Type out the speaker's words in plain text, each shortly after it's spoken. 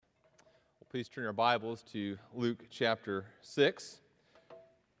Please turn your Bibles to Luke chapter 6.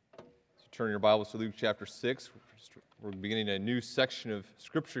 So turn your Bibles to Luke chapter 6. We're beginning a new section of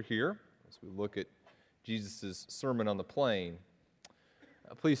Scripture here as we look at Jesus' Sermon on the Plain.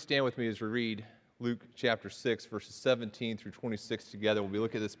 Please stand with me as we read Luke chapter 6, verses 17 through 26 together. We'll be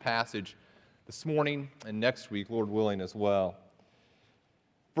looking at this passage this morning and next week, Lord willing, as well.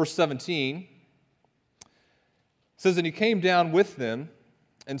 Verse 17 says, "And he came down with them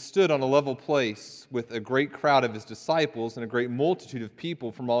and stood on a level place with a great crowd of his disciples and a great multitude of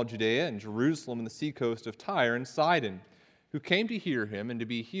people from all Judea and Jerusalem and the seacoast of Tyre and Sidon, who came to hear him and to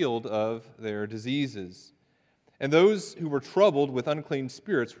be healed of their diseases. And those who were troubled with unclean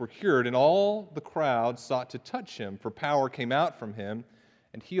spirits were cured, and all the crowd sought to touch him, for power came out from him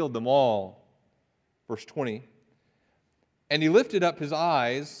and healed them all." Verse 20, "And he lifted up his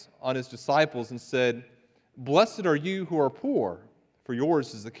eyes on his disciples and said, 'Blessed are you who are poor, for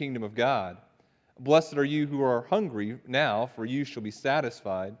yours is the kingdom of God. Blessed are you who are hungry now, for you shall be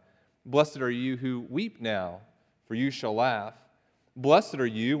satisfied. Blessed are you who weep now, for you shall laugh. Blessed are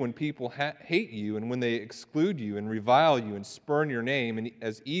you when people hate you and when they exclude you and revile you and spurn your name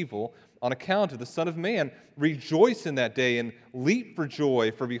as evil on account of the Son of Man. Rejoice in that day and leap for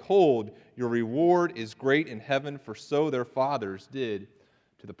joy, for behold, your reward is great in heaven, for so their fathers did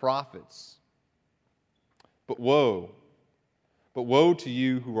to the prophets. But woe to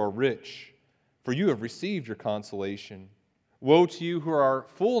you who are rich, for you have received your consolation. Woe to you who are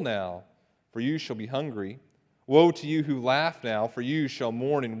full now, for you shall be hungry. Woe to you who laugh now, for you shall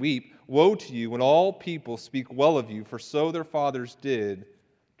mourn and weep. Woe to you when all people speak well of you, for so their fathers did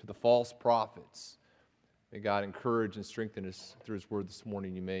to the false prophets." May God encourage and strengthen us through His word this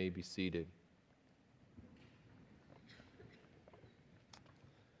morning. You may be seated.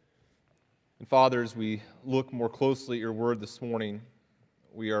 And Father, as we look more closely at your word this morning,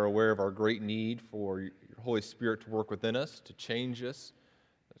 we are aware of our great need for your Holy Spirit to work within us, to change us,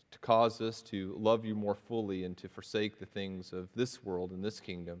 to cause us to love you more fully and to forsake the things of this world and this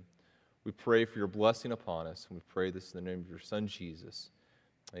kingdom. We pray for your blessing upon us, and we pray this in the name of your Son, Jesus.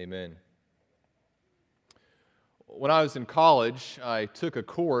 Amen. When I was in college, I took a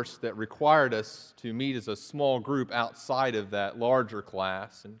course that required us to meet as a small group outside of that larger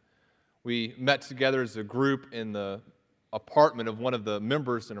class, and we met together as a group in the apartment of one of the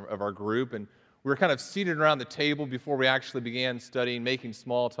members of our group, and we were kind of seated around the table before we actually began studying, making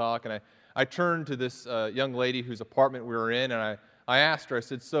small talk, and I turned to this young lady whose apartment we were in, and I asked her, I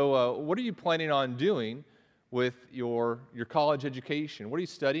said, "So what are you planning on doing with your college education? What are you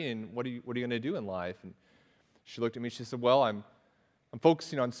studying? What are you going to do in life?" And she looked at me, she said, "Well, I'm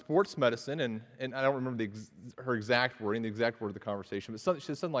focusing on sports medicine," and I don't remember her exact wording, the exact word of the conversation, but she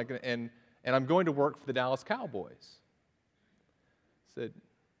said something like, and I'm going to work for the Dallas Cowboys. I said,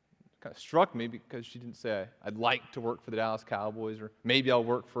 it kind of struck me because she didn't say, "I'd like to work for the Dallas Cowboys," or "maybe I'll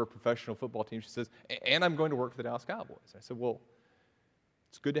work for a professional football team." She says, "And I'm going to work for the Dallas Cowboys." I said, "Well,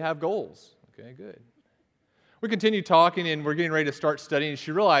 it's good to have goals." Okay, good. We continued talking, and we're getting ready to start studying.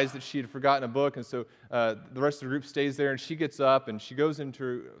 She realized that she had forgotten a book, and so the rest of the group stays there, and she gets up, and she goes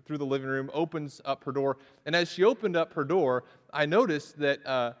through the living room, opens up her door, and as she opened up her door, I noticed that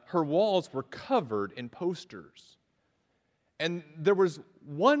her walls were covered in posters. And there was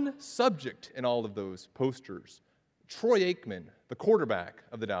one subject in all of those posters: Troy Aikman, the quarterback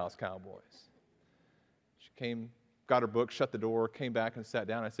of the Dallas Cowboys. She came, got her book, shut the door, came back and sat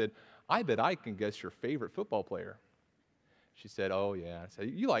down. I said, "I bet I can guess your favorite football player." She said, "Oh, yeah." I said,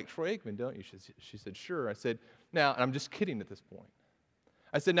 "You like Troy Aikman, don't you?" She said, "Sure." I said, "Now," and I'm just kidding at this point.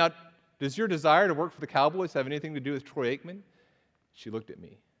 I said, "Now, does your desire to work for the Cowboys have anything to do with Troy Aikman?" She looked at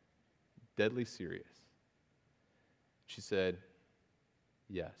me, deadly serious. She said,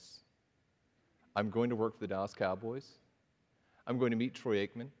 "Yes. I'm going to work for the Dallas Cowboys. I'm going to meet Troy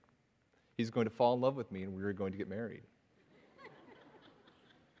Aikman. He's going to fall in love with me, and we're going to get married."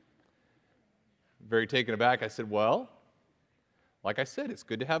 Very taken aback, I said, "Well, like I said, it's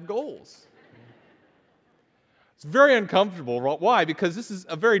good to have goals." It's very uncomfortable. Why? Because this is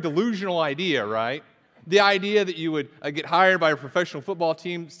a very delusional idea, right? The idea that you would get hired by a professional football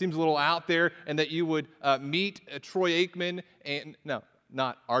team seems a little out there, and that you would meet Troy Aikman, and no,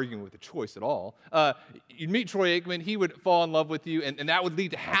 not arguing with the choice at all. You'd meet Troy Aikman, he would fall in love with you, and that would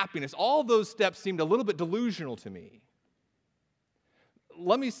lead to happiness. All those steps seemed a little bit delusional to me.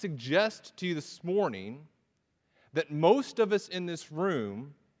 Let me suggest to you this morning that most of us in this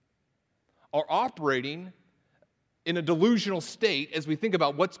room are operating in a delusional state as we think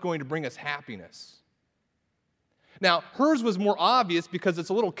about what's going to bring us happiness. Now, hers was more obvious because it's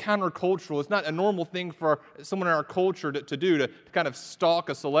a little countercultural. It's not a normal thing for someone in our culture to do, to kind of stalk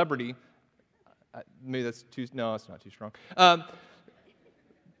a celebrity. Maybe that's too, no, it's not too strong.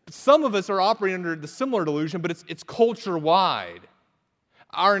 Some of us are operating under the similar delusion, but it's culture-wide.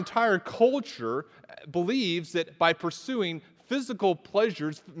 Our entire culture believes that by pursuing physical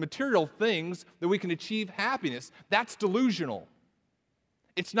pleasures, material things, that we can achieve happiness. That's delusional.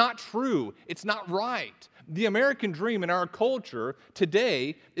 It's not true. It's not right. The American dream in our culture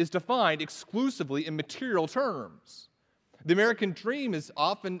today is defined exclusively in material terms. The American dream is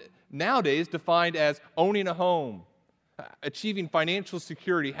often nowadays defined as owning a home, achieving financial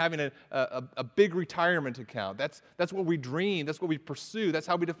security, having a big retirement account. That's what we dream. That's what we pursue. That's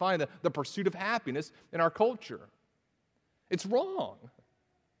how we define the pursuit of happiness in our culture. It's wrong.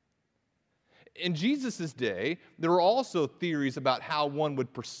 In Jesus' day, there were also theories about how one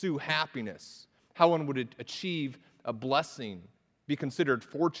would pursue happiness, how one would achieve a blessing, be considered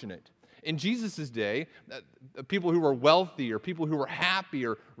fortunate. In Jesus' day, people who were wealthy or people who were happy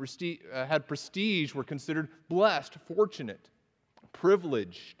or had prestige were considered blessed, fortunate,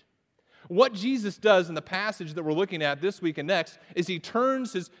 privileged. What Jesus does in the passage that we're looking at this week and next is he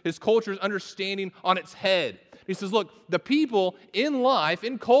turns his culture's understanding on its head. He says, look, the people in life,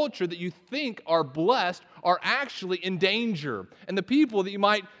 in culture that you think are blessed are actually in danger. And the people that you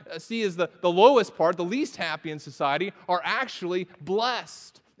might see as the lowest part, the least happy in society, are actually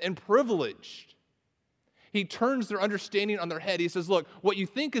blessed and privileged. He turns their understanding on their head. He says, look, what you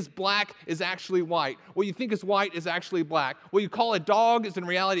think is black is actually white. What you think is white is actually black. What you call a dog is in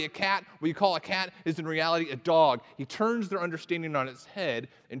reality a cat. What you call a cat is in reality a dog. He turns their understanding on its head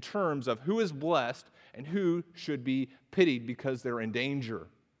in terms of who is blessed and who should be pitied because they're in danger.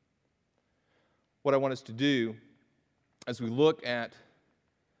 What I want us to do as we look at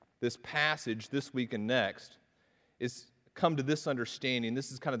this passage this week and next is come to this understanding.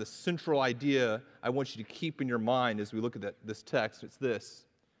 This is kind of the central idea I want you to keep in your mind as we look at this text. It's this: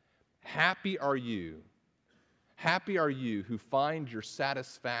 happy are you who find your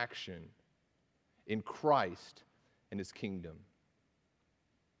satisfaction in Christ and his kingdom.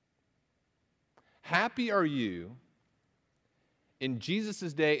 Happy are you in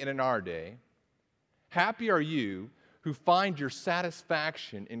Jesus' day and in our day. Happy are you who find your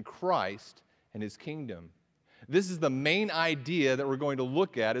satisfaction in Christ and his kingdom. This is the main idea that we're going to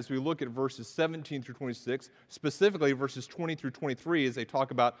look at as we look at verses 17 through 26, specifically verses 20 through 23 as they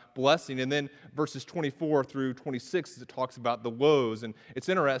talk about blessing, and then verses 24 through 26 as it talks about the woes. And it's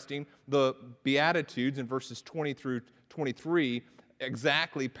interesting, the Beatitudes in verses 20 through 23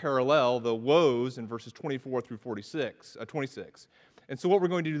 exactly parallel the woes in verses 24 through 26. And so what we're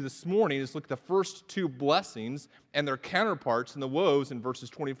going to do this morning is look at the first two blessings and their counterparts in the woes in verses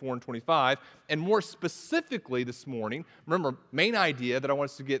 24 and 25. And more specifically this morning, remember, main idea that I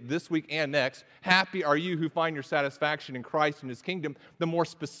want us to get this week and next, happy are you who find your satisfaction in Christ and his kingdom. The more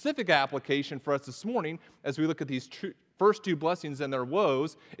specific application for us this morning as we look at these first two blessings and their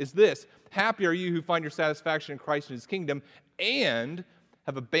woes is this: happy are you who find your satisfaction in Christ and his kingdom and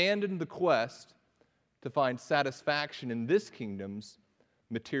have abandoned the quest to find satisfaction in this kingdom's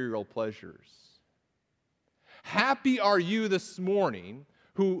material pleasures. Happy are you this morning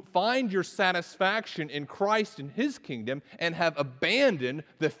who find your satisfaction in Christ and his kingdom and have abandoned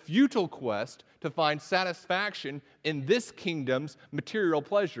the futile quest to find satisfaction in this kingdom's material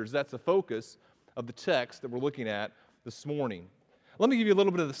pleasures. That's the focus of the text that we're looking at this morning. Let me give you a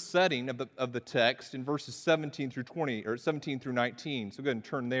little bit of the setting of the text in verses 17 through 20, or 17 through 19. So go ahead and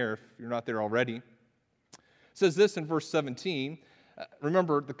turn there if you're not there already. It says this in verse 17.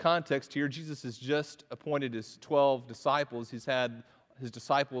 Remember the context here. Jesus has just appointed his 12 disciples. He's had his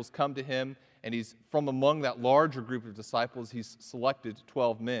disciples come to him, and he's from among that larger group of disciples, he's selected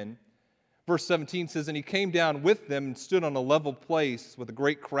 12 men. Verse 17 says, and he came down with them and stood on a level place with a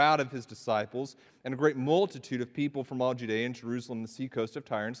great crowd of his disciples and a great multitude of people from all Judea and Jerusalem and the seacoast of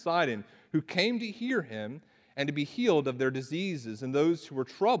Tyre and Sidon, who came to hear him and to be healed of their diseases, and those who were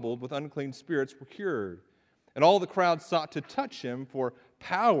troubled with unclean spirits were cured. And all the crowd sought to touch him, for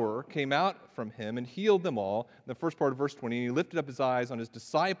power came out from him and healed them all. In the first part of verse 20, he lifted up his eyes on his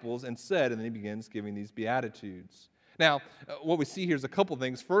disciples and said, and then he begins giving these Beatitudes. Now, what we see here is a couple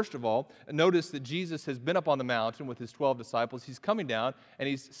things. First of all, notice that Jesus has been up on the mountain with his 12 disciples. He's coming down, and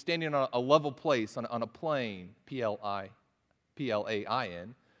he's standing on a level place, on a plain, P-L-A-I-N.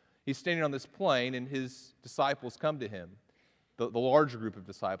 He's standing on this plain, and his disciples come to him, the larger group of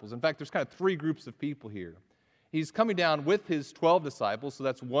disciples. In fact, there's kind of three groups of people here. He's coming down with his 12 disciples, so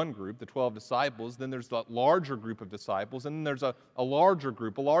that's one group, the 12 disciples. Then there's the larger group of disciples, and then there's a larger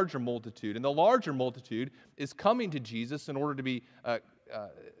group, a larger multitude. And the larger multitude is coming to Jesus in order to be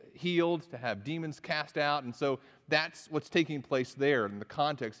healed, to have demons cast out. And so That's what's taking place there in the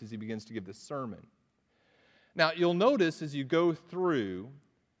context as he begins to give this sermon. Now, you'll notice as you go through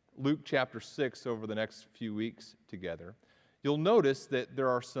Luke chapter 6 over the next few weeks together, you'll notice that there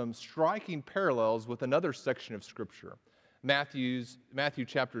are some striking parallels with another section of Scripture, Matthew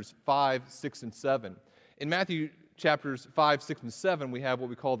chapters 5, 6, and 7. In Matthew chapters 5, 6, and 7, we have what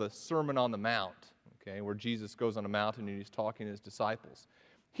we call the Sermon on the Mount, okay, where Jesus goes on a mountain and he's talking to his disciples.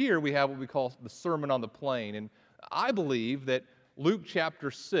 Here we have what we call the Sermon on the Plain, and I believe that Luke chapter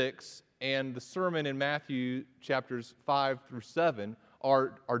 6 and the sermon in Matthew chapters 5 through 7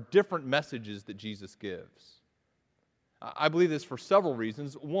 are different messages that Jesus gives. I believe this for several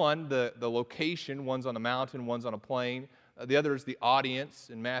reasons. One, the location, one's on a mountain, one's on a plain. The other is the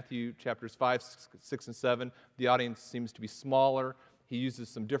audience. In Matthew chapters 5, 6, and 7, the audience seems to be smaller. He uses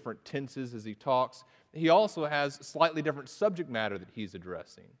some different tenses as he talks. He also has slightly different subject matter that he's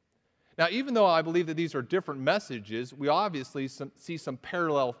addressing. Now, even though I believe that these are different messages, we obviously see some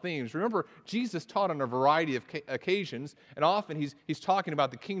parallel themes. Remember, Jesus taught on a variety of occasions, and often he's talking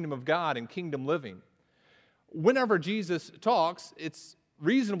about the kingdom of God and kingdom living. Whenever Jesus talks, it's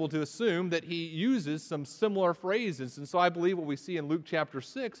reasonable to assume that he uses some similar phrases. And so I believe what we see in Luke chapter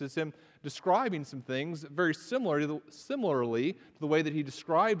 6 is him describing some things very similarly to the way that he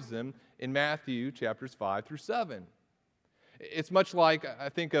describes them in Matthew chapters 5 through 7. It's much like, I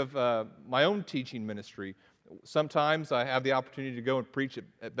think of my own teaching ministry. Sometimes I have the opportunity to go and preach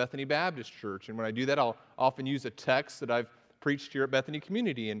at Bethany Baptist Church, and when I do that, I'll often use a text that I've preached here at Bethany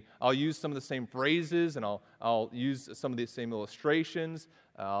Community, and I'll use some of the same phrases, and I'll use some of the same illustrations.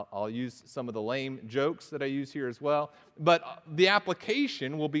 I'll use some of the lame jokes that I use here as well. But the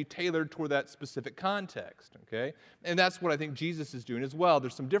application will be tailored toward that specific context, okay? And that's what I think Jesus is doing as well.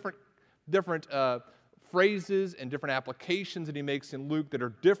 There's some different phrases and different applications that he makes in Luke that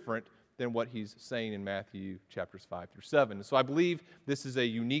are different than what he's saying in Matthew chapters 5 through 7. And so I believe this is a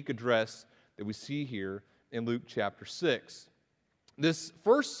unique address that we see here in Luke chapter 6. This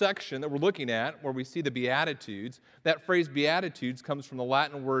first section that we're looking at, where we see the Beatitudes, that phrase Beatitudes comes from the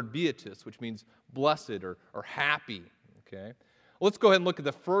Latin word beatus, which means blessed or happy. Okay? Well, let's go ahead and look at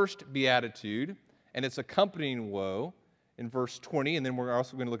the first Beatitude and its accompanying woe in verse 20, and then we're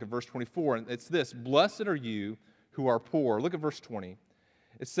also going to look at verse 24. And it's this: blessed are you who are poor. Look at verse 20.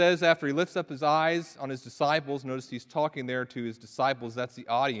 It says, after he lifts up his eyes on his disciples, notice he's talking there to his disciples, that's the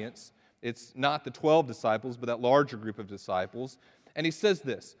audience. It's not the 12 disciples, but that larger group of disciples. And he says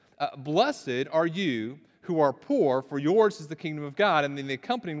this: blessed are you who are poor, for yours is the kingdom of God. And then the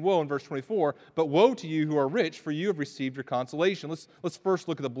accompanying woe in verse 24, but woe to you who are rich, for you have received your consolation. Let's first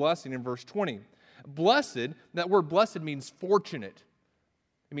look at the blessing in verse 20. Blessed, that word blessed means fortunate.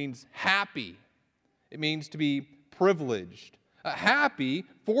 It means happy. It means to be privileged. Happy,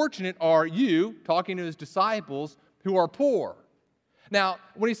 fortunate are you, talking to his disciples, who are poor. Now,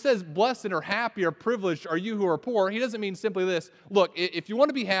 when he says blessed or happy or privileged are you who are poor, he doesn't mean simply this: look, if you want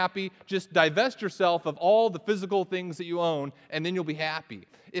to be happy, just divest yourself of all the physical things that you own, and then you'll be happy.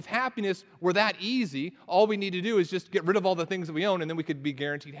 If happiness were that easy, all we need to do is just get rid of all the things that we own, and then we could be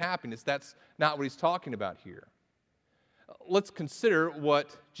guaranteed happiness. That's not what he's talking about here. Let's consider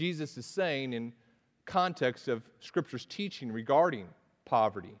what Jesus is saying in context of Scripture's teaching regarding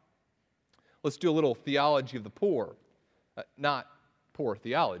poverty. Let's do a little theology of the poor. Not poor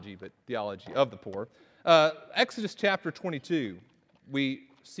theology, but theology of the poor. Exodus chapter 22, we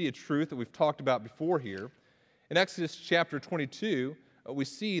see a truth that we've talked about before here. In Exodus chapter 22, we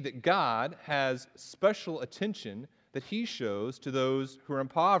see that God has special attention that he shows to those who are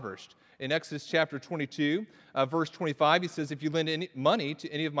impoverished. In Exodus chapter 22, verse 25, he says, if you lend any money to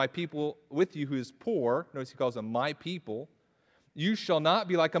any of my people with you who is poor, notice he calls them my people, you shall not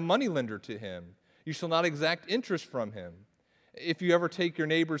be like a moneylender to him. You shall not exact interest from him. If you ever take your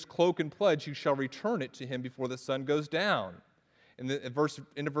neighbor's cloak and pledge, you shall return it to him before the sun goes down. In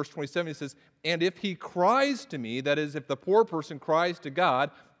into verse 27, it says, and if he cries to me, that is, if the poor person cries to God,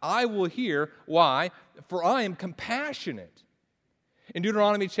 I will hear. Why? For I am compassionate. In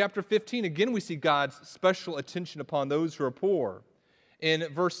Deuteronomy chapter 15, again we see God's special attention upon those who are poor. In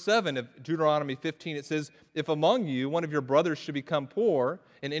verse 7 of Deuteronomy 15, it says, if among you one of your brothers should become poor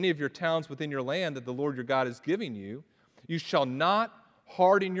in any of your towns within your land that the Lord your God is giving you, you shall not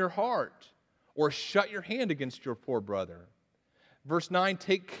harden your heart or shut your hand against your poor brother. Verse 9,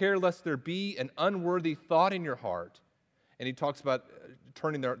 take care lest there be an unworthy thought in your heart. And he talks about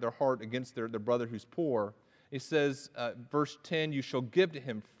turning their heart against their brother who's poor. He says, verse 10, you shall give to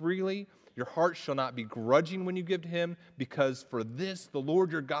him freely. Your heart shall not be grudging when you give to him, because for this the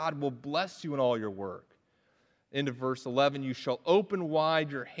Lord your God will bless you in all your work. Into verse 11, you shall open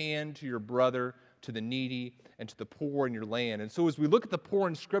wide your hand to your brother, to the needy, and to the poor in your land. And so as we look at the poor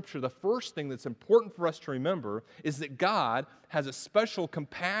in Scripture, the first thing that's important for us to remember is that God has a special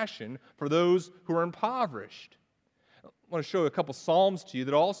compassion for those who are impoverished. I want to show a couple Psalms to you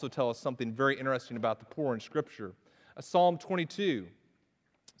that also tell us something very interesting about the poor in Scripture. Psalm 22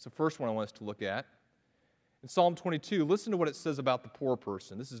 is the first one I want us to look at. In Psalm 22, listen to what it says about the poor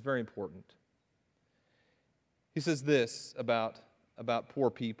person. This is very important. He says this about poor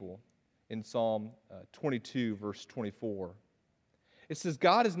people in Psalm 22, verse 24. It says,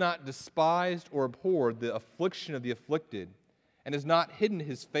 God has not despised or abhorred the affliction of the afflicted, and has not hidden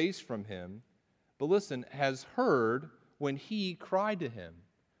his face from him, but listen, has heard when he cried to him.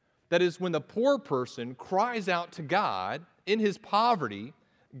 That is, when the poor person cries out to God in his poverty,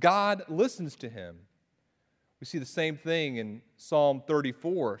 God listens to him. We see the same thing in Psalm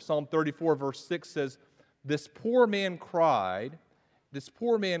 34. Psalm 34, verse 6 says, this poor man cried,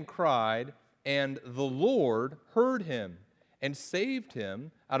 and the Lord heard him and saved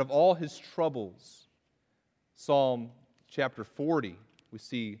him out of all his troubles. Psalm chapter 40, we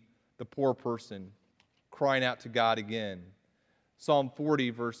see the poor person crying out to God again. Psalm 40,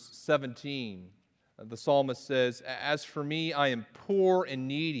 verse 17, the psalmist says, as for me, I am poor and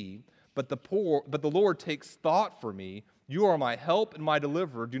needy, but the Lord takes thought for me. You are my help and my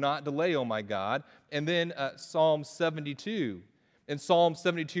deliverer. Do not delay, O my God. And then Psalm 72. In Psalm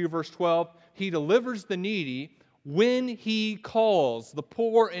 72, verse 12, he delivers the needy when he calls, the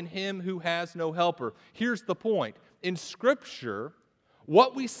poor and him who has no helper. Here's the point. In Scripture,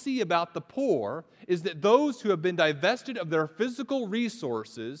 what we see about the poor is that those who have been divested of their physical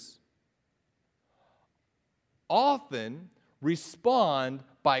resources often respond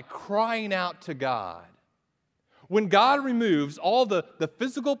by crying out to God. When God removes all the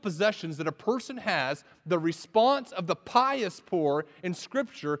physical possessions that a person has, the response of the pious poor in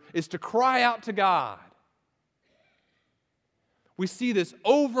Scripture is to cry out to God. We see this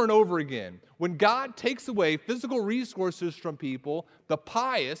over and over again. When God takes away physical resources from people, the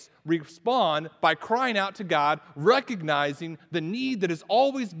pious respond by crying out to God, recognizing the need that has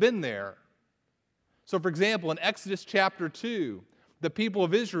always been there. So, for example, in Exodus chapter 2, the people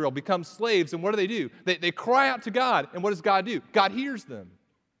of Israel become slaves, and what do? They cry out to God, and what does God do? God hears them.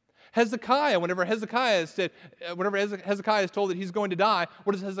 Hezekiah, whenever Hezekiah is told that he's going to die,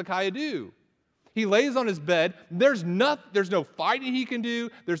 what does Hezekiah do? He lays on his bed. There's no fighting he can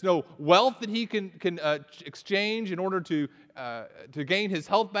do. There's no wealth that he can exchange in order to gain his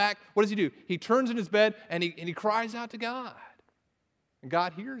health back. What does he do? He turns in his bed and he cries out to God, and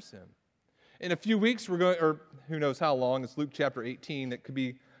God hears him. In a few weeks, we're going, or who knows how long, it's Luke chapter 18. That could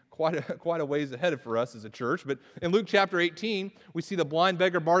be quite a ways ahead for us as a church. But in Luke chapter 18, we see the blind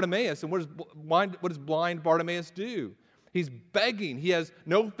beggar Bartimaeus. And what does blind Bartimaeus do? He's begging. He has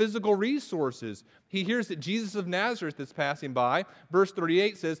no physical resources. He hears that Jesus of Nazareth is passing by. Verse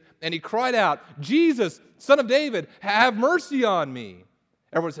 38 says, and he cried out, Jesus, Son of David, have mercy on me.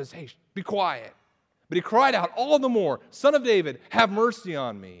 Everyone says, hey, be quiet. But he cried out all the more, Son of David, have mercy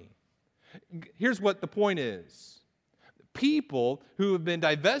on me. Here's what the point is. People who have been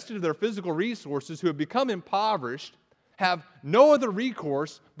divested of their physical resources, who have become impoverished, have no other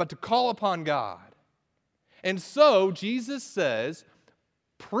recourse but to call upon God. And so Jesus says,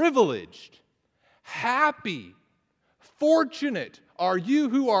 privileged, happy, fortunate are you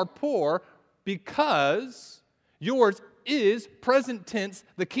who are poor, because yours is, present tense,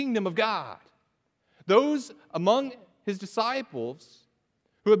 the kingdom of God. Those among his disciples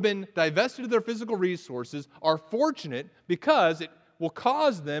who have been divested of their physical resources are fortunate because it will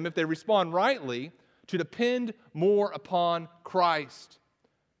cause them, if they respond rightly, to depend more upon Christ.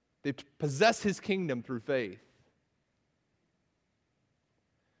 They possess his kingdom through faith.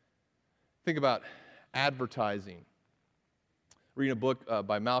 Think about advertising. Reading a book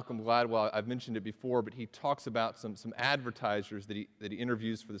by Malcolm Gladwell. I've mentioned it before, but he talks about some advertisers that he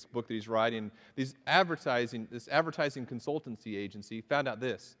interviews for this book that he's writing. This advertising consultancy agency found out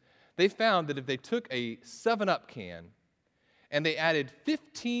this. They found that if they took a 7-Up can and they added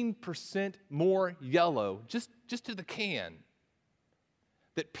 15% more yellow just to the can,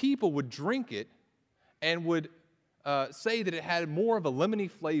 that people would drink it and would say that it had more of a lemony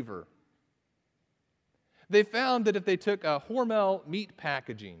flavor. They found that if they took a Hormel meat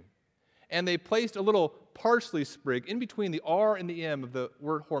packaging and they placed a little parsley sprig in between the R and the M of the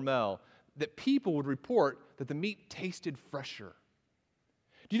word Hormel, that people would report that the meat tasted fresher.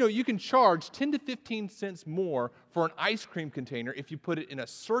 Do you know you can charge 10 to 15 cents more for an ice cream container if you put it in a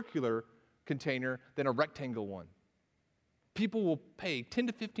circular container than a rectangle one? People will pay 10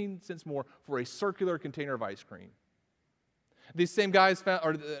 to 15 cents more for a circular container of ice cream. These same guys found,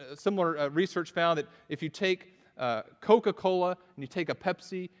 or similar research found that if you take Coca-Cola and you take a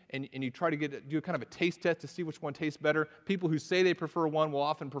Pepsi and you try to do kind of a taste test to see which one tastes better, people who say they prefer one will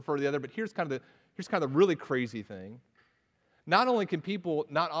often prefer the other. But here's kind of the really crazy thing. Not only can people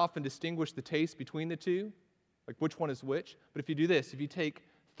not often distinguish the taste between the two, like which one is which, but if you do this, if you take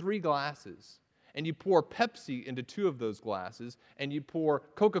 3 glasses and you pour Pepsi into 2 of those glasses and you pour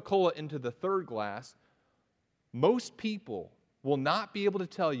Coca-Cola into the 3rd glass, most people will not be able to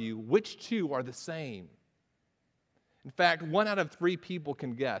tell you which 2 are the same. In fact, 1 out of 3 people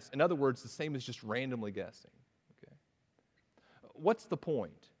can guess. In other words, the same as just randomly guessing. Okay? What's the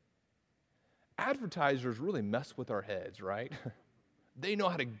point? Advertisers really mess with our heads, right? They know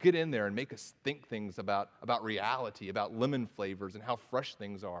how to get in there and make us think things about reality, about lemon flavors and how fresh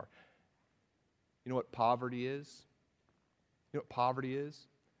things are. You know what poverty is? You know what poverty is?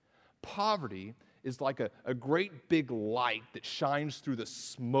 Poverty is like a great big light that shines through the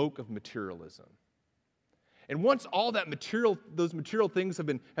smoke of materialism. And once all those material things have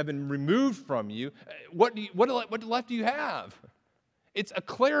been removed from you, what left do you have? It's a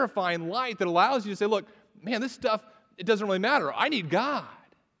clarifying light that allows you to say, look, man, this stuff, it doesn't really matter. I need God.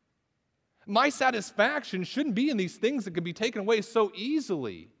 My satisfaction shouldn't be in these things that can be taken away so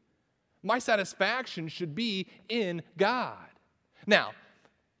easily. My satisfaction should be in God. Now,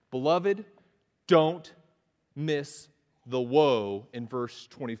 beloved, don't miss the woe in verse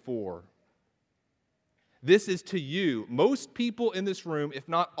 24. This is to you. Most people in this room, if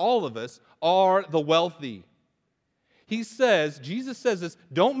not all of us, are the wealthy. Jesus says this,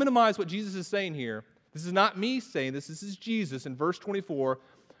 don't minimize what Jesus is saying here. This is not me saying this is Jesus in verse 24.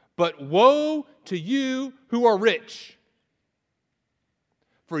 But woe to you who are rich,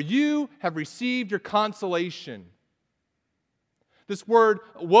 for you have received your consolation. This word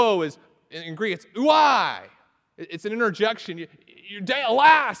woe is, in Greek, it's uai. It's an interjection.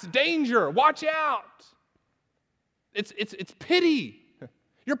 Alas, danger, watch out. It's pity.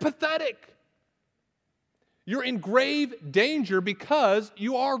 You're pathetic. You're in grave danger because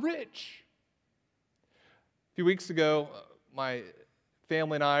you are rich. A few weeks ago, my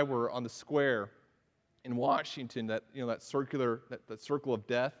family and I were on the square in Washington, that circle of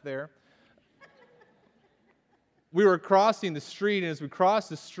death there. We were crossing the street, and as we crossed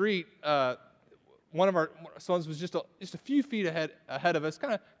the street, one of our sons was just a few feet ahead of us,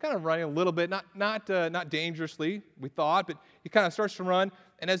 kind of running a little bit, not dangerously, we thought, but he kind of starts to run,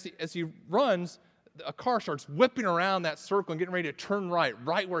 and as he runs, a car starts whipping around that circle and getting ready to turn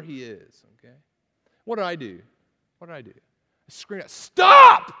right where he is. Okay, what did I do? I screamed out,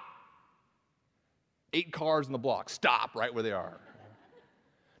 "Stop!" 8 cars in the block, stop right where they are.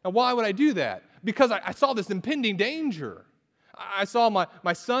 Now, why would I do that? Because I saw this impending danger. I saw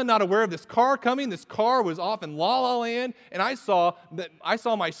my son not aware of this car coming. This car was off in La La Land, and I saw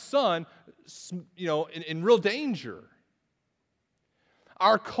my son, in real danger.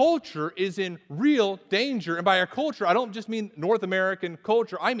 Our culture is in real danger, and by our culture, I don't just mean North American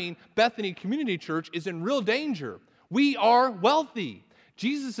culture. I mean Bethany Community Church is in real danger. We are wealthy.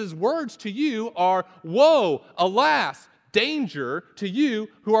 Jesus' words to you are, woe, alas, danger to you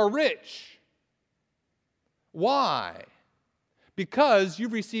who are rich. Why? Because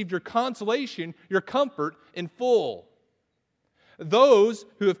you've received your consolation, your comfort in full. Those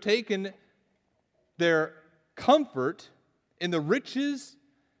who have taken their comfort in the riches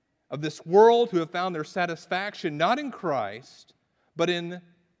of this world, who have found their satisfaction not in Christ, but in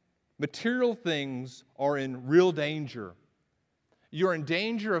material things, are in real danger. You're in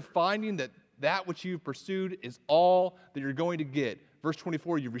danger of finding that which you've pursued is all that you're going to get. Verse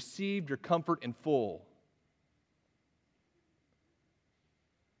 24, you've received your comfort in full.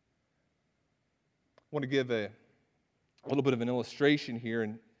 I want to give a little bit of an illustration here,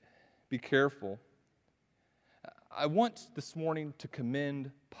 and be careful. I want this morning to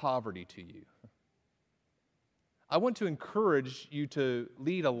commend poverty to you. I want to encourage you to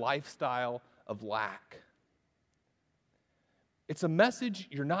lead a lifestyle of lack. It's a message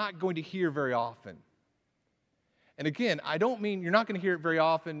you're not going to hear very often. And again, I don't mean you're not going to hear it very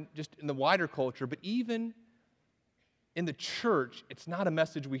often just in the wider culture, but even in the church, it's not a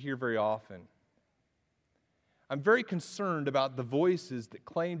message we hear very often. I'm very concerned about the voices that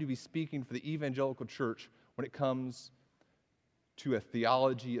claim to be speaking for the evangelical church when it comes to a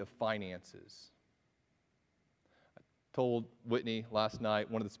theology of finances. I told Whitney last night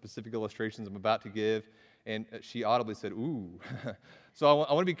one of the specific illustrations I'm about to give, and she audibly said, "Ooh." So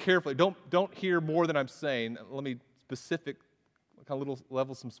I want to be careful. Don't hear more than I'm saying. Let me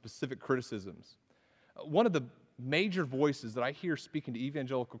level some specific criticisms. One of the major voices that I hear speaking to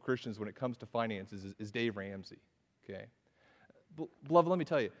evangelical Christians when it comes to finances is Dave Ramsey. Okay, Beloved, let me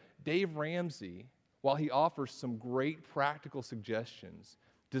tell you, Dave Ramsey, while he offers some great practical suggestions,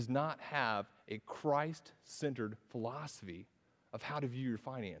 does not have a Christ-centered philosophy of how to view your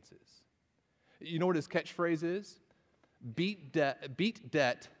finances. You know what his catchphrase is? Beat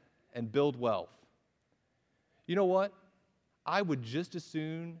debt and build wealth. You know what? I would just as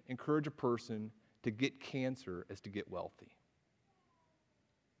soon encourage a person to get cancer as to get wealthy.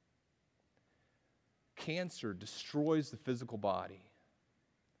 Cancer destroys the physical body.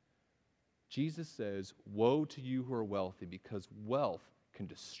 Jesus says, woe to you who are wealthy, because wealth can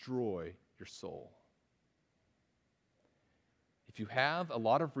destroy your soul. If you have a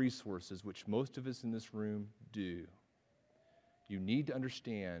lot of resources, which most of us in this room do, you need to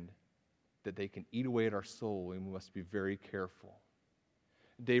understand that they can eat away at our soul, and we must be very careful.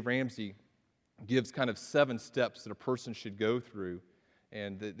 Dave Ramsey gives kind of 7 steps that a person should go through.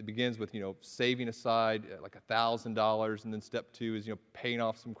 And it begins with, saving aside like $1,000, and then step 2 is, paying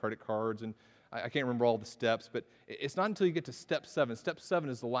off some credit cards. And I can't remember all the steps, but it's not until you get to step 7. Step 7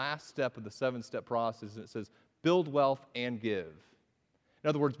 is the last step of the 7-step process, and it says, build wealth and give. In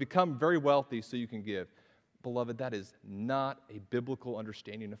other words, become very wealthy so you can give. Beloved, that is not a biblical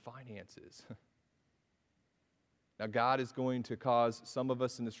understanding of finances. Now, God is going to cause some of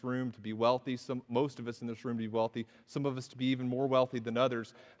us in this room to be wealthy, most of us in this room to be wealthy, some of us to be even more wealthy than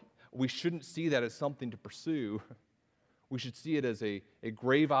others. We shouldn't see that as something to pursue. We should see it as a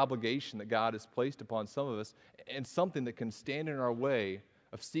grave obligation that God has placed upon some of us, and something that can stand in our way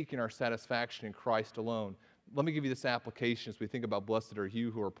of seeking our satisfaction in Christ alone. Let me give you this application as we think about blessed are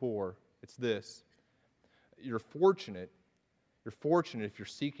you who are poor. It's this. You're fortunate if you're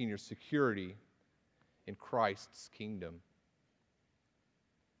seeking your security in Christ's kingdom.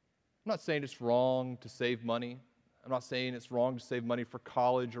 I'm not saying it's wrong to save money. I'm not saying it's wrong to save money for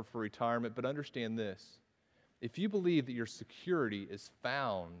college or for retirement, but understand this. If you believe that your security is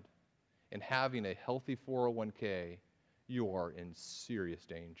found in having a healthy 401k, you are in serious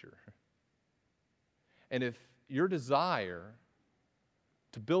danger. And if your desire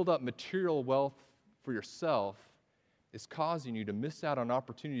to build up material wealth for yourself is causing you to miss out on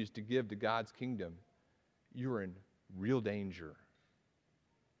opportunities to give to God's kingdom, you're in real danger.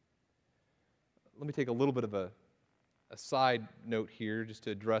 Let me take a little bit of a side note here just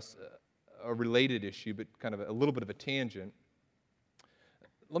to address a related issue, but kind of a little bit of a tangent.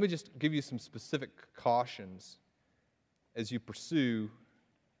 Let me just give you some specific cautions as you pursue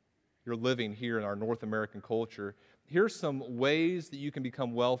your living here in our North American culture. Here's some ways that you can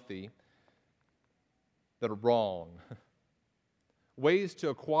become wealthy that are wrong. Ways to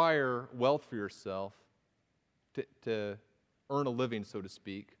acquire wealth for yourself, to earn a living, so to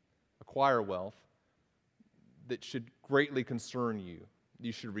speak, acquire wealth, that should greatly concern you,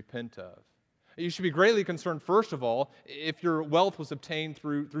 you should repent of. You should be greatly concerned, first of all, if your wealth was obtained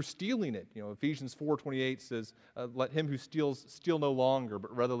through stealing it. Ephesians 4:28 says, let him who steals steal no longer,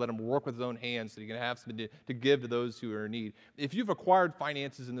 but rather let him work with his own hands so he can have something to give to those who are in need. If you've acquired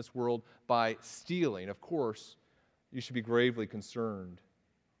finances in this world by stealing, of course, you should be gravely concerned.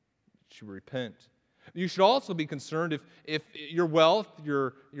 You should repent. You should also be concerned if your wealth,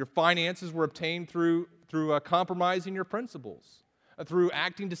 your finances were obtained through compromising your principles, through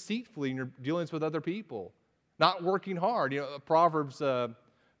acting deceitfully in your dealings with other people, not working hard. Proverbs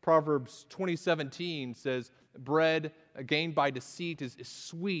 20:17 says, bread gained by deceit is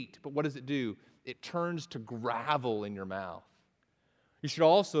sweet, but what does it do? It turns to gravel in your mouth. You should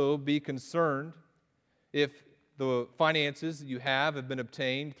also be concerned if the finances that you have been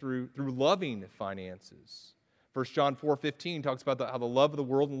obtained through loving finances. 1 John 4:15 talks about how the love of the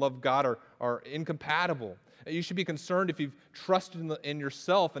world and the love of God are incompatible. You should be concerned if you've trusted in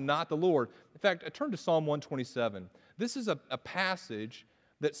yourself and not the Lord. In fact, turn to Psalm 127. This is a passage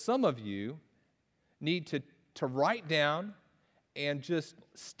that some of you need to write down and just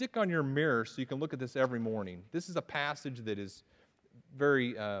stick on your mirror so you can look at this every morning. This is a passage that is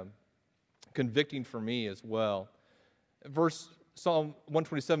very convicting for me as well. Psalm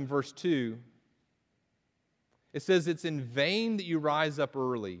 127, verse 2, it says, it's in vain that you rise up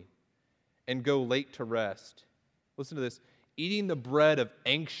early and go late to rest. Listen to this. Eating the bread of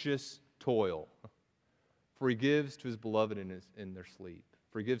anxious toil, for he gives to his beloved in their sleep.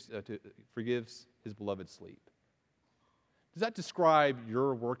 Forgives his beloved sleep. Does that describe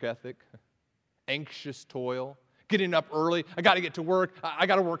your work ethic? Anxious toil? Getting up early, I got to get to work, I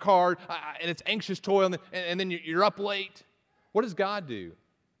got to work hard, and it's anxious toil, and then you're up late. What does God do?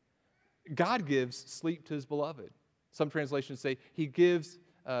 God gives sleep to his beloved. Some translations say he gives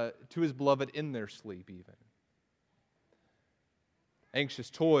to his beloved in their sleep even. Anxious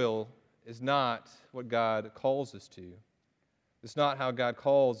toil is not what God calls us to. It's not how God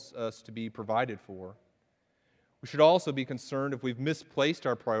calls us to be provided for. We should also be concerned if we've misplaced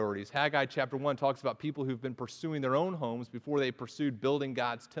our priorities. Haggai chapter 1 talks about people who've been pursuing their own homes before they pursued building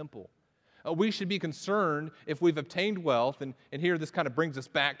God's temple. We should be concerned if we've obtained wealth, and here this kind of brings us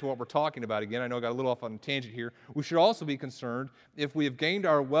back to what we're talking about again. I know I got a little off on a tangent here. We should also be concerned if we have gained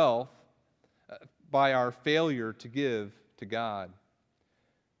our wealth by our failure to give to God.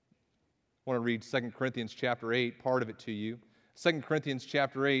 I want to read 2 Corinthians chapter 8, part of it to you. 2 Corinthians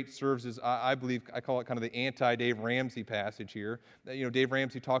chapter 8 serves as, I believe, I call it kind of the anti-Dave Ramsey passage here. Dave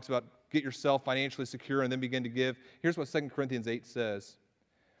Ramsey talks about get yourself financially secure and then begin to give. Here's what 2 Corinthians 8 says.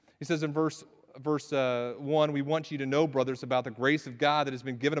 He says in verse 1, we want you to know, brothers, about the grace of God that has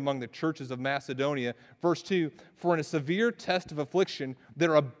been given among the churches of Macedonia. Verse 2, for in a severe test of affliction,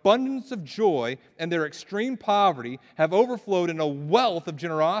 their abundance of joy and their extreme poverty have overflowed in a wealth of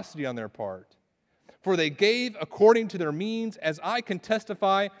generosity on their part. For they gave according to their means, as I can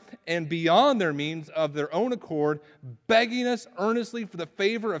testify, and beyond their means of their own accord, begging us earnestly for the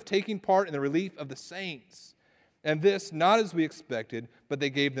favor of taking part in the relief of the saints. And this, not as we expected, but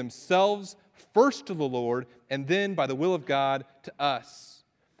they gave themselves first to the Lord, and then, by the will of God, to us.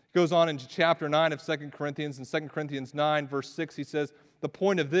 It goes on into chapter 9 of 2 Corinthians. In 2 Corinthians 9, verse 6, he says, the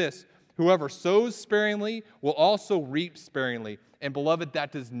point of this, whoever sows sparingly will also reap sparingly. And beloved,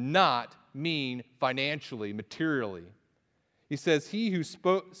 that does not mean financially, materially. He says, he who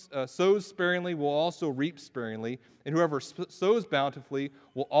sows sparingly will also reap sparingly, and whoever sows bountifully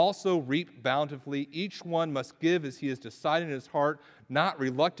will also reap bountifully. Each one must give as he has decided in his heart, not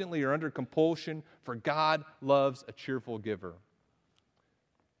reluctantly or under compulsion, for God loves a cheerful giver.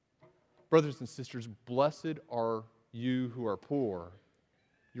 Brothers and sisters, blessed are you who are poor.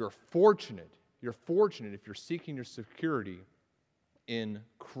 You're fortunate. You're fortunate if you're seeking your security in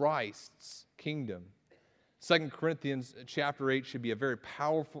Christ's kingdom. 2 Corinthians chapter 8 should be a very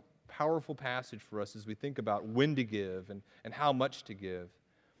powerful passage for us as we think about when to give and how much to give.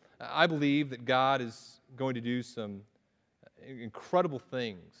 I believe that God is going to do some incredible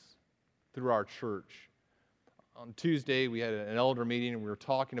things through our church. On Tuesday, we had an elder meeting, and we were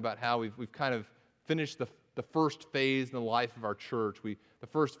talking about how we've kind of finished the first phase in the life of our church. The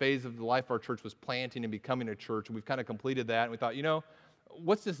first phase of the life of our church was planting and becoming a church, and we've kind of completed that, and we thought,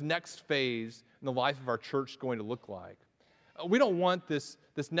 what's this next phase in the life of our church going to look like? We don't want this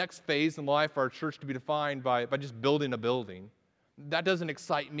next phase in the life of our church to be defined by just building a building. That doesn't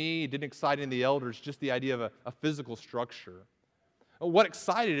excite me. It didn't excite any of the elders, just the idea of a physical structure. What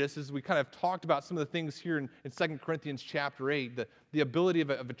excited us is we kind of talked about some of the things here in 2 Corinthians chapter 8, the ability of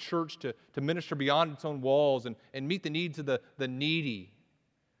a church to minister beyond its own walls and meet the needs of the needy.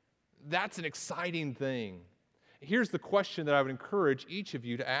 That's an exciting thing. Here's the question that I would encourage each of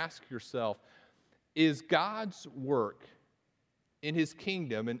you to ask yourself. Is God's work in His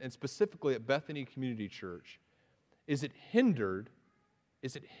kingdom, and specifically at Bethany Community Church, is it hindered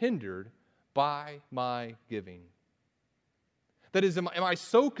by my giving? That is, am I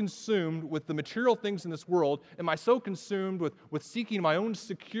so consumed with the material things in this world, am I so consumed with seeking my own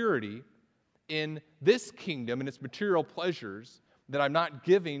security in this kingdom and its material pleasures that I'm not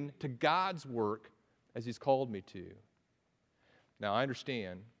giving to God's work as He's called me to? Now, I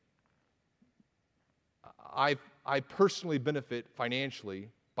understand. I personally benefit financially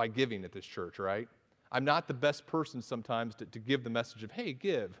by giving at this church, right? I'm not the best person sometimes to give the message of, hey,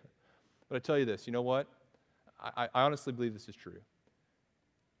 give. But I tell you this, you know what? I honestly believe this is true.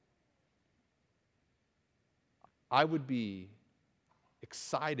 I would be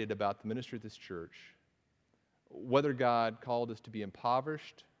excited about the ministry of this church, whether God called us to be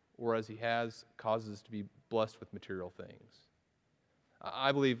impoverished or, as He has, causes us to be blessed with material things.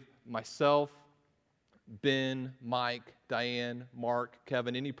 I believe myself, Ben, Mike, Diane, Mark,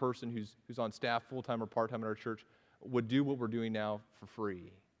 Kevin, any person who's on staff full-time or part-time in our church would do what we're doing now for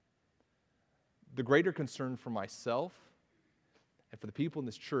free. The greater concern for myself and for the people in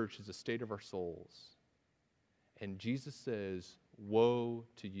this church is the state of our souls. And Jesus says, woe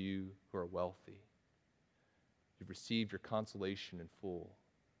to you who are wealthy. You've received your consolation in full.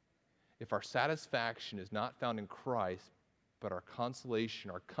 If our satisfaction is not found in Christ, but our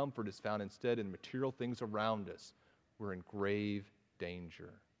consolation, our comfort is found instead in material things around us, we're in grave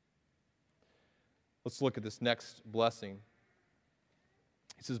danger. Let's look at this next blessing.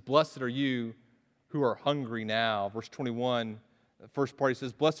 He says, blessed are you who are hungry now. Verse 21, the first part, he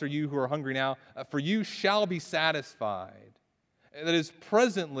says, blessed are you who are hungry now, for you shall be satisfied. That is,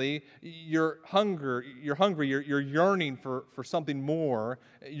 presently, you're hungry, you're yearning for something more.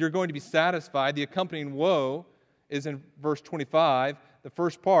 You're going to be satisfied. The accompanying woe is in verse 25. The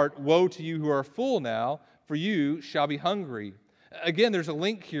first part, woe to you who are full now, for you shall be hungry. Again, there's a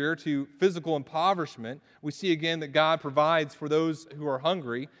link here to physical impoverishment. We see again that God provides for those who are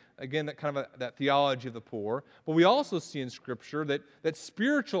hungry. Again, that kind of that theology of the poor. But we also see in Scripture that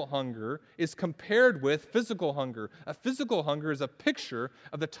spiritual hunger is compared with physical hunger. A physical hunger is a picture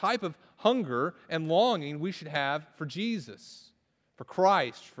of the type of hunger and longing we should have for Jesus, for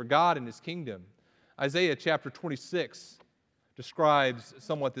Christ, for God and His kingdom. Isaiah chapter 26 describes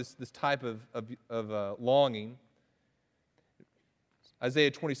somewhat this type of longing.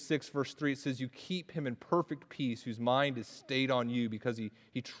 Isaiah 26, verse 3, it says, "You keep him in perfect peace, whose mind is stayed on you, because he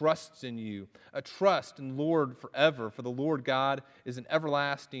trusts in you. A trust in the Lord forever, for the Lord God is an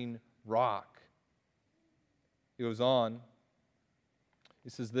everlasting rock." He goes on. He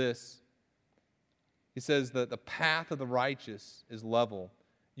says this. He says that the path of the righteous is level.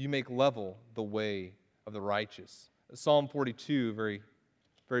 You make level the way of the righteous. Psalm 42, very,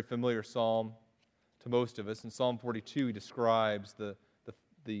 very familiar psalm to most of us. In Psalm 42, he describes the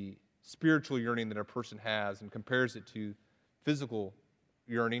spiritual yearning that a person has and compares it to physical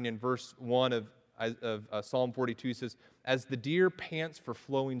yearning. In verse 1 of Psalm 42, he says, "As the deer pants for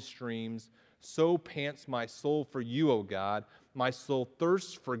flowing streams, so pants my soul for you, O God. My soul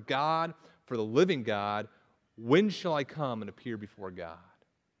thirsts for God, for the living God. When shall I come and appear before God?"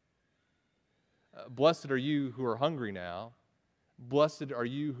 Blessed are you who are hungry now. Blessed are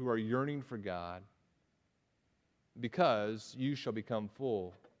you who are yearning for God, because you shall become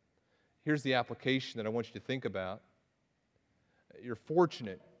full. Here's the application that I want you to think about. You're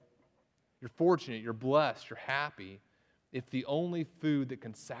fortunate. You're fortunate. You're blessed. You're happy if the only food that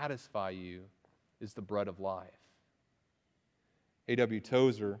can satisfy you is the bread of life. A.W.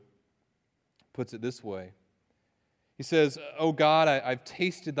 Tozer puts it this way. He says, "O God, I've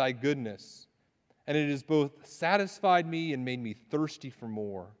tasted thy goodness, and it has both satisfied me and made me thirsty for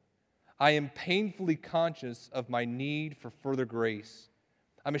more. I am painfully conscious of my need for further grace.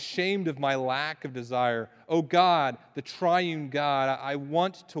 I'm ashamed of my lack of desire. O God, the triune God, I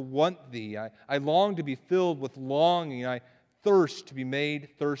want to want thee. I long to be filled with longing. I thirst to be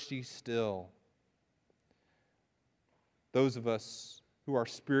made thirsty still." Those of us who are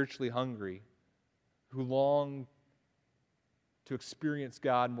spiritually hungry, who long to experience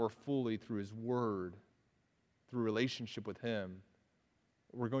God more fully through His Word, through relationship with Him,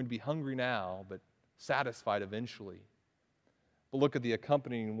 we're going to be hungry now, but satisfied eventually. But look at the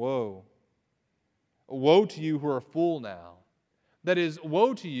accompanying woe. Woe to you who are full now. That is,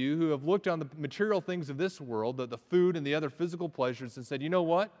 woe to you who have looked on the material things of this world, the food and the other physical pleasures, and said, "You know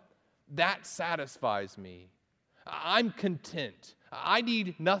what? That satisfies me. I'm content. I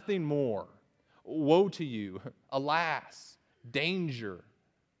need nothing more." Woe to you. Alas, danger.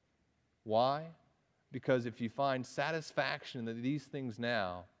 Why? Because if you find satisfaction in these things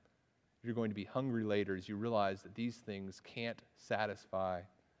now, you're going to be hungry later as you realize that these things can't satisfy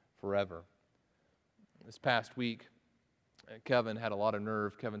forever. This past week, Kevin had a lot of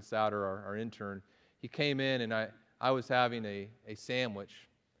nerve. Kevin Souter, our intern, he came in and I was having a sandwich.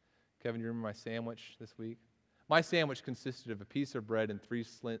 Kevin, you remember my sandwich this week? My sandwich consisted of a piece of bread and 3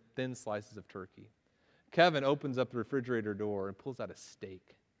 thin slices of turkey. Kevin opens up the refrigerator door and pulls out a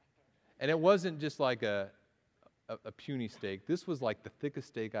steak. And it wasn't just like a puny steak. This was like the thickest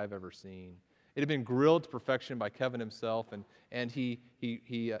steak I've ever seen. It had been grilled to perfection by Kevin himself, and he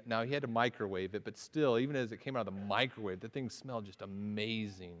now he had to microwave it, but still, even as it came out of the microwave, the thing smelled just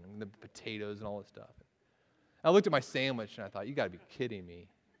amazing. The potatoes and all this stuff. I looked at my sandwich and I thought, you got to be kidding me.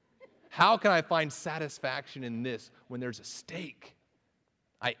 How can I find satisfaction in this when there's a steak?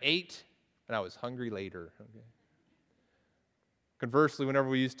 I ate and I was hungry later. Okay. Conversely, when I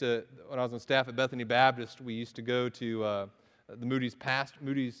was on staff at Bethany Baptist, we used to go to the Moody's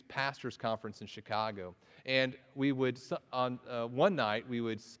Pastors Conference in Chicago. And we would, on one night, we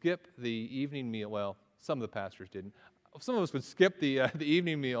would skip the evening meal. Well, some of the pastors didn't. Some of us would skip the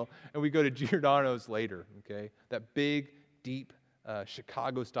evening meal, and we'd go to Giordano's later, okay? That big, deep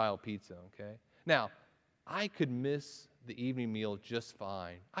Chicago-style pizza, okay? Now, I could miss the evening meal just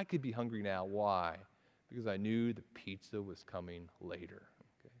fine. I could be hungry now. Why? Because I knew the pizza was coming later.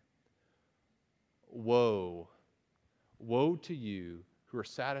 Okay? Woe. Woe to you who are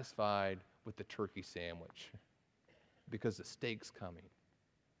satisfied with the turkey sandwich because the steak's coming.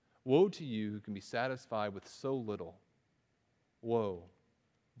 Woe to you who can be satisfied with so little. Woe.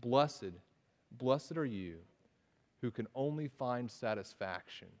 Blessed are you who can only find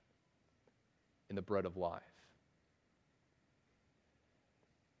satisfaction in the bread of life.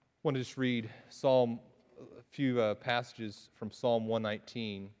 I want to just read a few passages from Psalm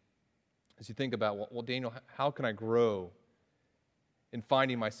 119 as you think about, well, Daniel, how can I grow in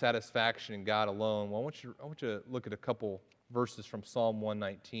finding my satisfaction in God alone? Well, I want you to look at a couple verses from Psalm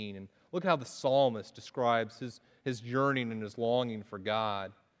 119. And look at how the psalmist describes his yearning and his longing for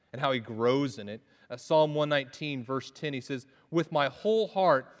God and how he grows in it. Psalm 119, verse 10, he says, "With my whole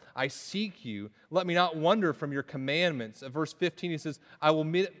heart I seek you. Let me not wander from your commandments." Verse 15, he says, "I will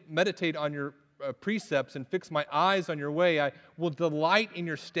meditate on your precepts and fix my eyes on your way. I will delight in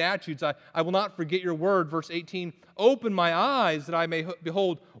your statutes. I will not forget your word." Verse 18, "Open my eyes that I may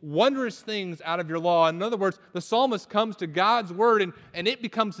behold wondrous things out of your law." In other words, the psalmist comes to God's word and it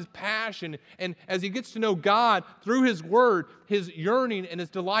becomes his passion. And as he gets to know God through his word, his yearning and his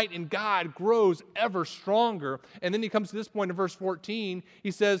delight in God grows ever stronger. And then he comes to this point in verse 14.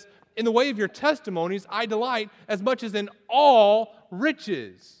 He says, "In the way of your testimonies I delight as much as in all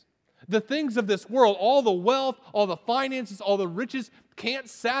riches." The things of this world, all the wealth, all the finances, all the riches can't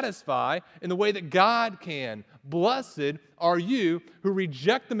satisfy in the way that God can. Blessed are you who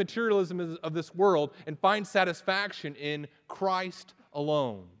reject the materialism of this world and find satisfaction in Christ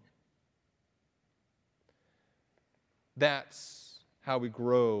alone. That's how we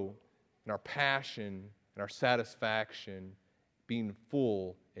grow in our passion and our satisfaction, being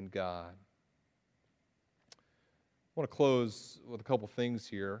full in God. I want to close with a couple things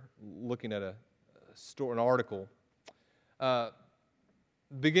here, looking at an article.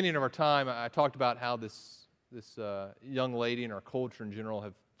 Beginning of our time, I talked about how this young lady and our culture in general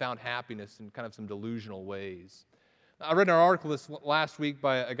have found happiness in kind of some delusional ways. I read an article this last week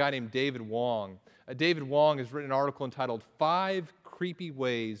by a guy named David Wong. David Wong has written an article entitled 5 Creepy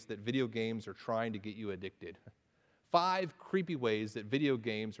Ways That Video Games Are Trying to Get You Addicted. 5 creepy ways that video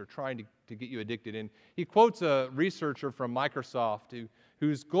games are trying to get you addicted. And he quotes a researcher from Microsoft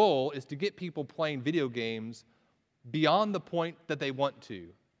whose goal is to get people playing video games beyond the point that they want to.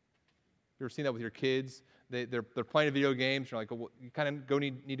 You ever seen that with your kids? They're playing video games. You're like, well, you kind of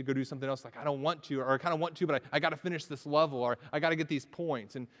need to go do something else. Like, I don't want to, or I kind of want to, but I got to finish this level, or I got to get these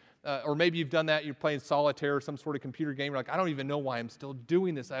points. And or maybe you've done that. You're playing solitaire or some sort of computer game. You're like, I don't even know why I'm still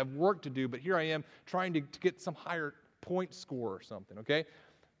doing this. I have work to do, but here I am trying to get some higher point score or something. Okay.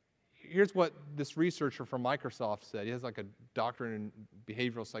 Here's what this researcher from Microsoft said. He has like a doctorate in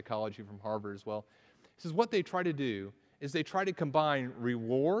behavioral psychology from Harvard as well. He says what they try to do is they try to combine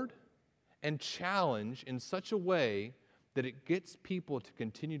reward and challenge in such a way that it gets people to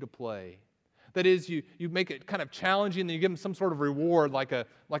continue to play. That is, you make it kind of challenging, and you give them some sort of reward, like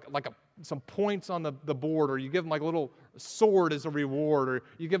some points on the board, or you give them like a little sword as a reward, or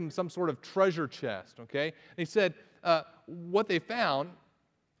you give them some sort of treasure chest. Okay? And he said what they found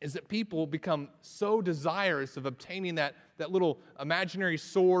is that people become so desirous of obtaining that little imaginary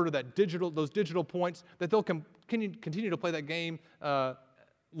sword or those digital points that they'll continue to play that game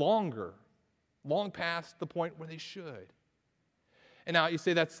long past the point where they should. And now you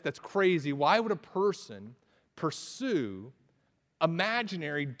say that's crazy. Why would a person pursue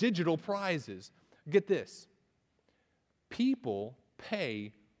imaginary digital prizes? Get this. People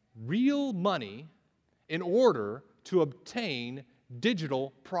pay real money in order to obtain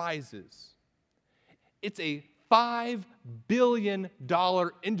digital prizes. It's a $5 billion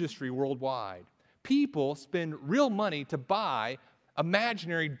industry worldwide. People spend real money to buy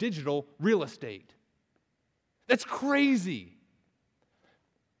imaginary digital real estate. That's crazy.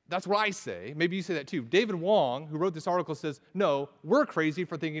 That's what I say. Maybe you say that too. David Wong, who wrote this article, says, no, we're crazy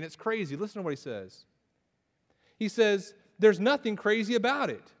for thinking it's crazy. Listen to what he says. He says, there's nothing crazy about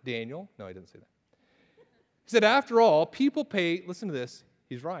it, Daniel. No, he didn't say that. He said, after all, people pay, listen to this,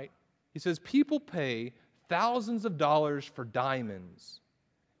 he's right. He says, people pay thousands of dollars for diamonds,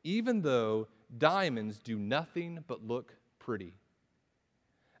 even though diamonds do nothing but look pretty.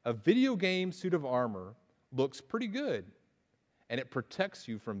 A video game suit of armor looks pretty good, and it protects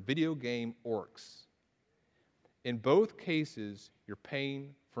you from video game orcs. In both cases, you're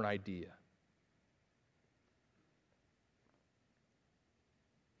paying for an idea.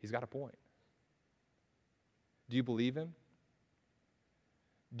 He's got a point. Do you believe him?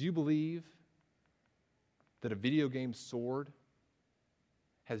 Do you believe that a video game sword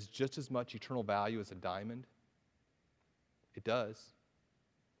has just as much eternal value as a diamond? It does.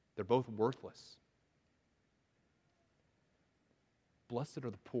 They're both worthless. Blessed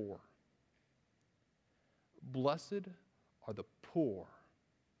are the poor. Blessed are the poor.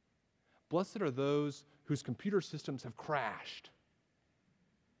 Blessed are those whose computer systems have crashed.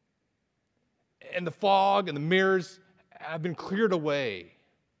 And the fog and the mirrors have been cleared away.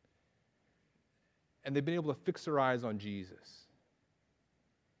 And they've been able to fix their eyes on Jesus.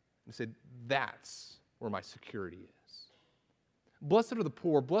 And said, that's where my security is. Blessed are the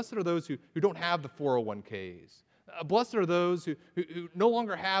poor. Blessed are those who don't have the 401ks. Blessed are those who no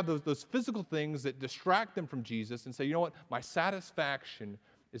longer have those physical things that distract them from Jesus and say, you know what, my satisfaction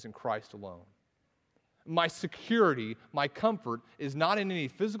is in Christ alone. My security, my comfort is not in any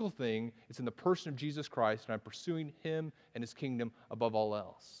physical thing, it's in the person of Jesus Christ, and I'm pursuing Him and His kingdom above all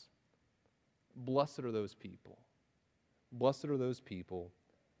else. Blessed are those people. Blessed are those people,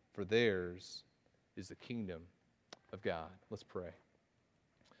 for theirs is the kingdom of God. Let's pray.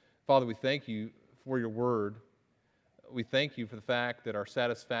 Father, we thank you for your word. We thank you for the fact that our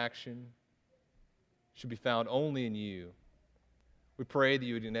satisfaction should be found only in you. We pray that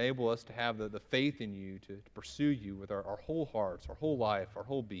you would enable us to have the faith in you, to pursue you with our whole hearts, our whole life, our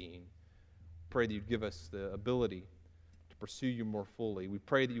whole being. Pray that you'd give us the ability to pursue you more fully. We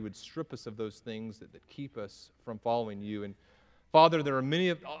pray that you would strip us of those things that keep us from following you. And Father, there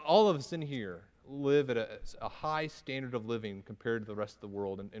are all of us in here live at a high standard of living compared to the rest of the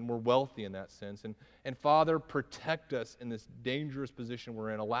world, and we're wealthy in that sense. And Father, protect us in this dangerous position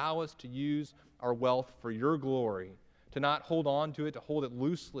we're in. Allow us to use our wealth for your glory, to not hold on to it, to hold it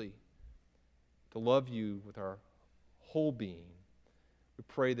loosely, to love you with our whole being. We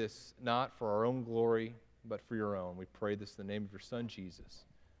pray this not for our own glory, but for your own. We pray this in the name of your Son, Jesus.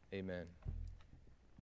 Amen.